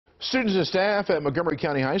Students and staff at Montgomery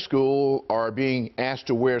County High School are being asked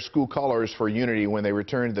to wear school colors for unity when they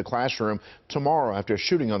return to the classroom tomorrow after a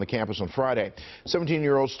shooting on the campus on Friday.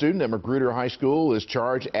 17-year-old student at Magruder High School is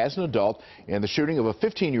charged as an adult in the shooting of a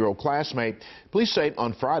 15-year-old classmate. Police say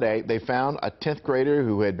on Friday they found a 10th grader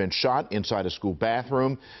who had been shot inside a school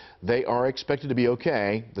bathroom. They are expected to be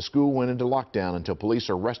okay. The school went into lockdown until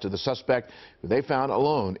police arrested the suspect, who they found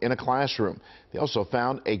alone in a classroom. They also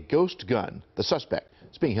found a ghost gun. The suspect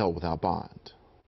is being held without bond.